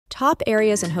Top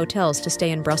areas and hotels to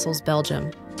stay in Brussels, Belgium.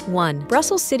 1.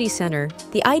 Brussels City Centre,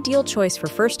 the ideal choice for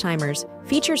first-timers,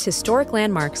 features historic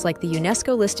landmarks like the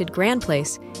UNESCO-listed Grand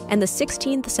Place and the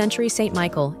 16th-century St.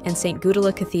 Michael and St.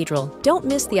 Gudula Cathedral. Don't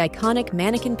miss the iconic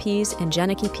Mannequin Peas and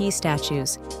Geniki Pea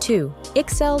statues. 2.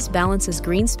 Ixelles balances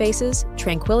green spaces,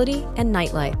 tranquility, and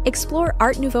nightlife. Explore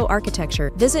Art Nouveau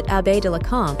architecture, visit Abbaye de la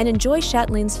Combe, and enjoy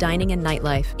Châtelain's dining and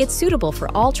nightlife. It's suitable for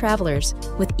all travelers,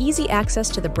 with easy access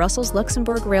to the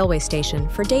Brussels-Luxembourg railway station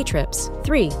for day trips.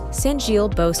 3. Saint-Gilles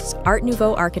boasts Art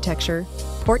Nouveau architecture,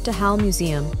 Porte de Halle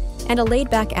Museum, and a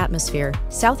laid-back atmosphere.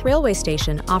 South Railway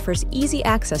Station offers easy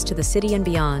access to the city and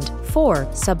beyond. 4.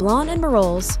 Sablon and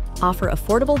Marolles offer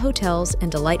affordable hotels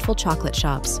and delightful chocolate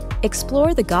shops.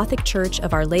 Explore the Gothic Church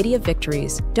of Our Lady of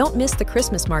Victories. Don't miss the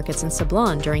Christmas markets in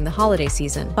Sablon during the holiday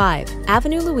season. 5.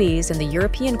 Avenue Louise and the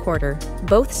European Quarter,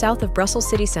 both south of Brussels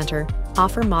City Centre,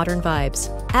 offer modern vibes.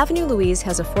 Avenue Louise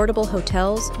has affordable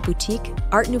hotels, boutique,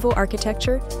 Art Nouveau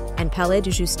architecture, and Palais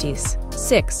de Justice.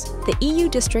 6. The EU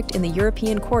district in the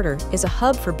European Quarter is a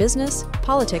hub for business,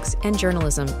 politics, and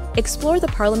journalism. Explore the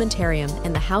Parliamentarium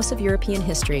and the House of European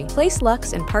History. Place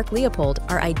Lux and Park Leopold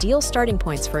are ideal starting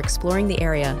points for exploring the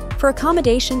area. For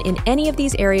accommodation in any of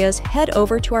these areas, head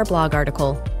over to our blog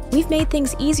article. We've made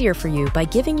things easier for you by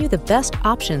giving you the best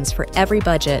options for every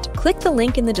budget. Click the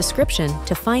link in the description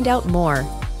to find out more.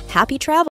 Happy travel!